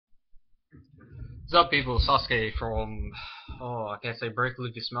What's up, people? Sasuke from, I can't say Break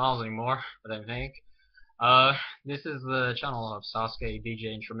Luffy Smiles anymore, I don't think. Uh, this is the channel of Sasuke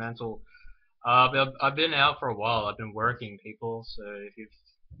DJ Instrumental. I've been out for a while. I've been working, people. So if you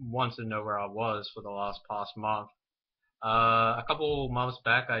want to know where I was for the past month, a couple months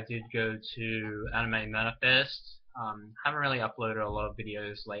back, I did go to Anime Manifest. Haven't really uploaded a lot of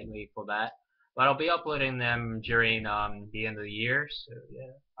videos lately for that, but I'll be uploading them during the end of the year. So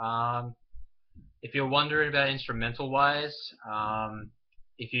yeah. If you're wondering about instrumental wise,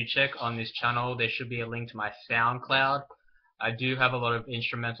 if you check on this channel, there should be a link to my Soundcloud. I do have a lot of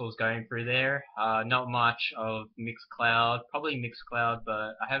instrumentals going through there. Not much of Mixcloud, probably Mixcloud, but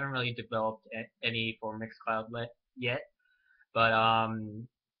I haven't really developed any for Mixcloud yet. But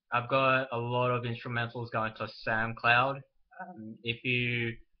I've got a lot of instrumentals going to SoundCloud. If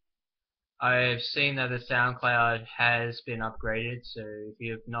you I've seen that the SoundCloud has been upgraded, so if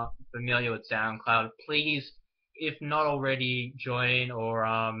you're not familiar with SoundCloud, please, if not already, join or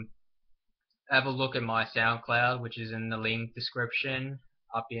have a look at my SoundCloud, which is in the link description.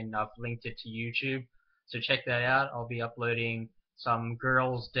 I've linked it to YouTube, so check that out. I'll be uploading some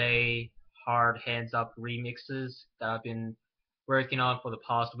Girls' Day Hard Hands Up remixes that I've been working on for the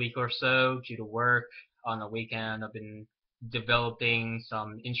past week or so due to work. On the weekend, I've been developing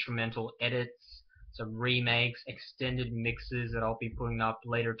some instrumental edits, some remakes, extended mixes that I'll be putting up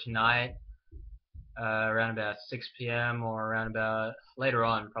later tonight, around about 6 p.m. or around about later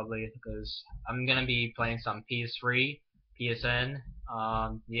on probably, because I'm gonna be playing some PS3, PSN.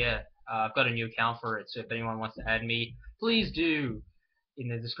 Yeah, I've got a new account for it, so if anyone wants to add me, please do in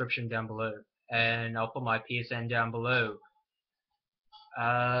the description down below, and I'll put my PSN down below.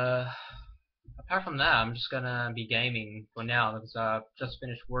 Apart from that, I'm just gonna be gaming for now because I've just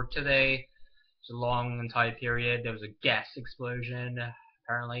finished work today. It's a long entire period. There was a gas explosion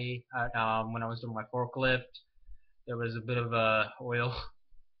apparently when I was doing my forklift. There was a bit of a oil.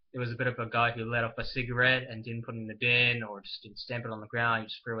 There was a bit of a guy who let off a cigarette and didn't put it in the bin or just didn't stamp it on the ground. He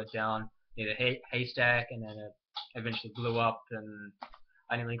just threw it down near the haystack, and then it eventually blew up, and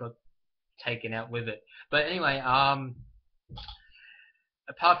I nearly got taken out with it. But anyway,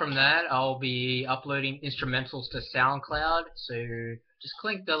 apart from that, I'll be uploading instrumentals to SoundCloud, so just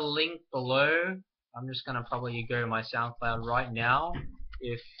click the link below. I'm just gonna probably go to my SoundCloud right now.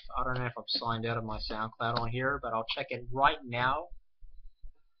 I don't know if I've signed out of my SoundCloud on here, but I'll check it right now.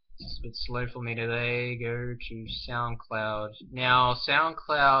 It's a bit slow for me today. Go to SoundCloud. Now,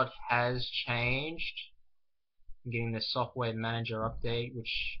 SoundCloud has changed. I'm getting the software manager update,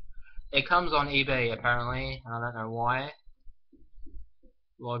 which it comes on eBay apparently, and I don't know why.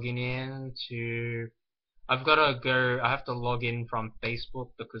 Logging in to, I have to log in from Facebook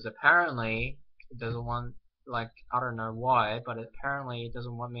because apparently it doesn't want, I don't know why, but apparently it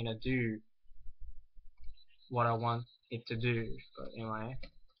doesn't want me to do what I want it to do. But anyway,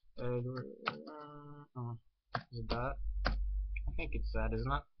 is it that? I think it's that,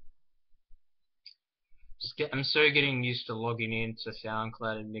 isn't it? I'm so getting used to logging into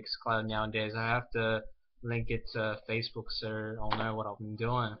SoundCloud and Mixcloud nowadays. I have to link it to Facebook so I'll know what I've been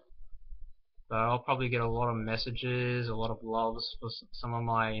doing. But I'll probably get a lot of messages, a lot of loves for some of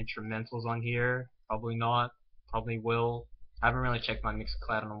my instrumentals on here. Probably not. Probably will. I haven't really checked my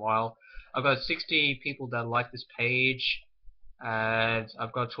Mixcloud in a while. I've got 60 people that like this page, and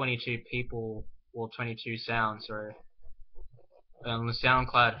I've got 22 people, well, 22 sounds, sorry. And the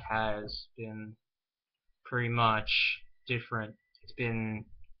SoundCloud has been pretty much different.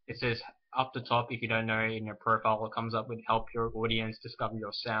 It says up the top, if you don't know, in your profile, it comes up with help your audience discover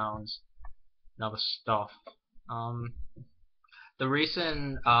your sounds and other stuff. The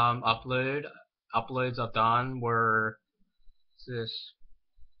recent uploads I've done were this.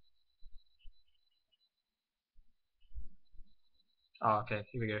 Oh, okay,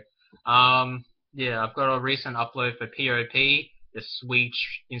 here we go. Yeah, I've got a recent upload for POP, the Sweet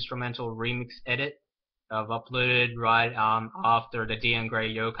Instrumental Remix Edit. I've uploaded right after the DN Gray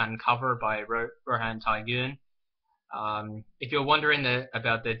Yokan cover by Rohan Tygoon. If you're wondering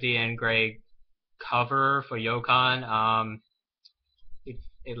about the DN Gray cover for Yokan,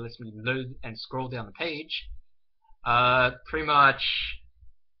 it lets me load and scroll down the page. Pretty much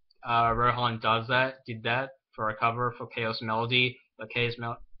Rohan did that for a cover for Chaos Melody, but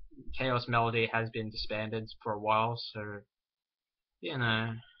Chaos Melody has been disbanded for a while, so you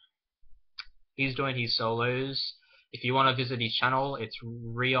know. He's doing his solos. If you want to visit his channel, it's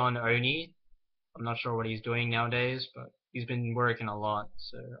Rion Oni. I'm not sure what he's doing nowadays, but he's been working a lot,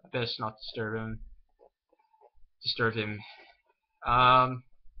 so I best not disturb him.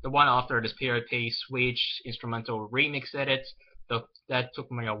 The one after it is POP Switch Instrumental Remix Edit. That took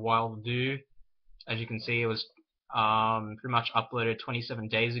me a while to do. As you can see, it was pretty much uploaded 27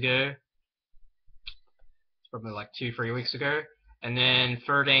 days ago. It's probably like 2-3 weeks ago. And then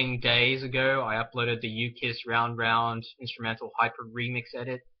 13 days ago, I uploaded the UKISS Round Round instrumental hyper remix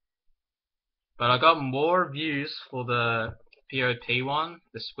edit. But I got more views for the POP one,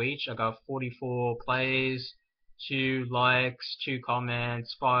 the speech. I got 44 plays, 2 likes, 2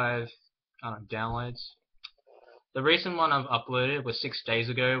 comments, 5 downloads. The recent one I've uploaded was 6 days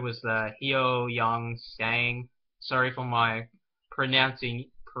ago, was the Hyo Young Sang. Sorry for my pronunciation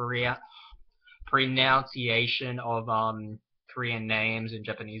of Korean names and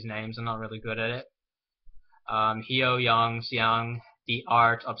Japanese names. I'm not really good at it. Hyo Young Sang, The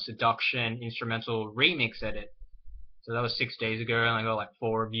Art of Seduction instrumental remix edit. So that was 6 days ago, and I got like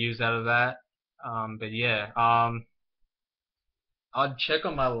 4 reviews out of that. But yeah, I'd check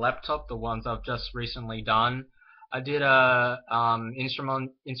on my laptop the ones I've just recently done. I did a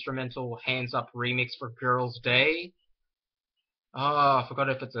instrumental hands up remix for Girls' Day. Oh, I forgot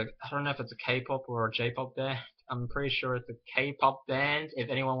if it's I don't know if it's a K-pop or a J-pop band. I'm pretty sure it's a K-pop band. If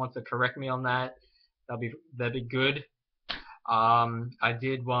anyone wants to correct me on that, that'd be good. I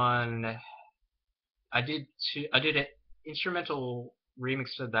did one. I did an instrumental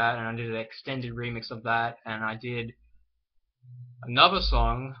remix for that, and I did an extended remix of that, and I did another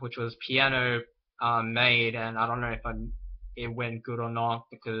song which was piano made, and I don't know if it went good or not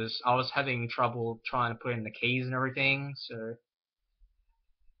because I was having trouble trying to put in the keys and everything. So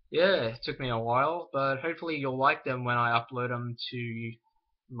yeah, it took me a while, but hopefully you'll like them when I upload them to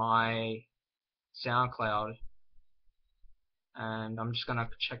my Soundcloud. And I'm just gonna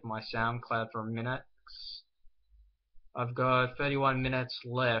check my Soundcloud for a minute. I've got 31 minutes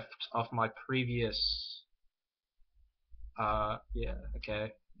left of my previous. Yeah,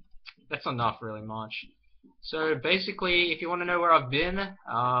 okay. That's not really much. So basically, if you want to know where I've been,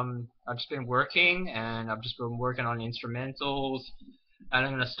 I've just been working, and I've just been working on instrumentals, and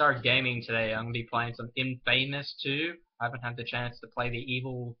I'm going to start gaming today. I'm going to be playing some Infamous 2. I haven't had the chance to play the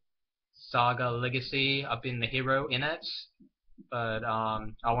Evil Saga Legacy. I've been the hero in it, but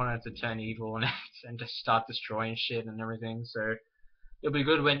I wanted to turn evil in it and just start destroying shit and everything, so it'll be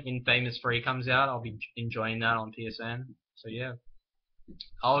good when Infamous 3 comes out. I'll be enjoying that on PSN, so yeah.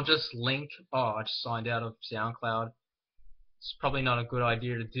 I'll just link. Oh, I just signed out of SoundCloud. It's probably not a good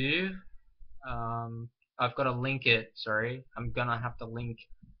idea to do. I've got to link it. Sorry, I'm gonna have to link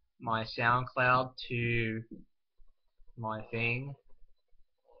my SoundCloud to my thing.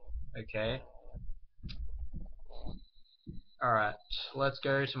 Okay. Alright, let's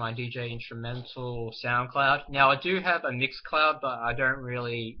go to my DJ Instrumental SoundCloud. Now I do have a Mixcloud, but I don't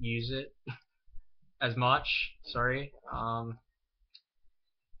really use it as much. Sorry.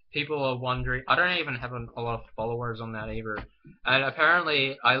 People are wondering. I don't even have a lot of followers on that either. And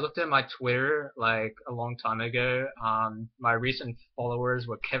apparently, I looked at my Twitter like a long time ago. My recent followers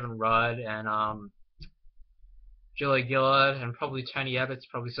were Kevin Rudd and Julie Gillard, and probably Tony Abbott's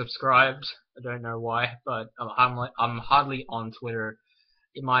probably subscribed. I don't know why, but I'm hardly on Twitter.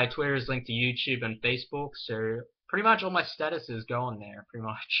 My Twitter is linked to YouTube and Facebook, so pretty much all my statuses go on there, pretty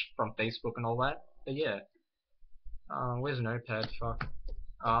much from Facebook and all that. But yeah, where's Notepad? Fuck.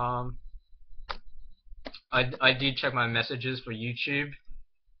 I did check my messages for YouTube.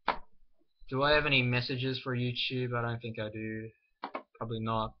 Do I have any messages for YouTube? I don't think I do. Probably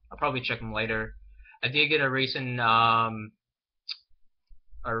not. I'll probably check them later. I did get a recent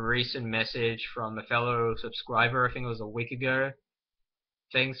message from a fellow subscriber. I think it was a week ago.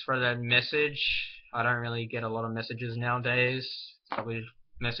 Thanks for that message. I don't really get a lot of messages nowadays. It's probably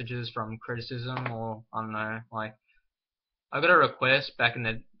messages from criticism, or I don't know, like. I got a request back in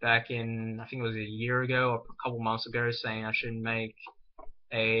I think it was a year ago or a couple months ago saying I should make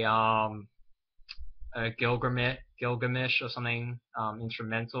a Gilgamesh or something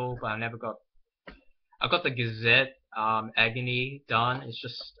instrumental, but I never got. I got the Gazette Agony done. It's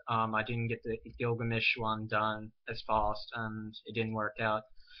just I didn't get the Gilgamesh one done as fast, and it didn't work out.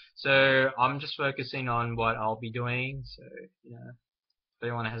 So I'm just focusing on what I'll be doing. So you know, if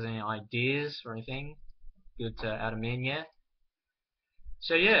anyone has any ideas or anything, good to add them in, yeah.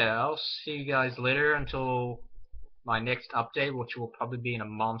 So yeah, I'll see you guys later until my next update, which will probably be in a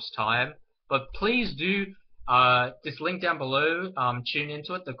month's time. But please do, this link down below, tune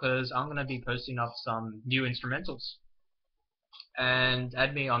into it because I'm going to be posting up some new instrumentals. And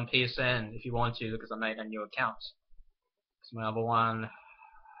add me on PSN if you want to, because I made a new account. Because my other one,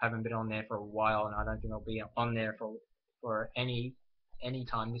 haven't been on there for a while, and I don't think I'll be on there for any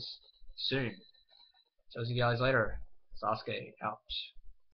time soon. So I'll see you guys later. Sasuke out.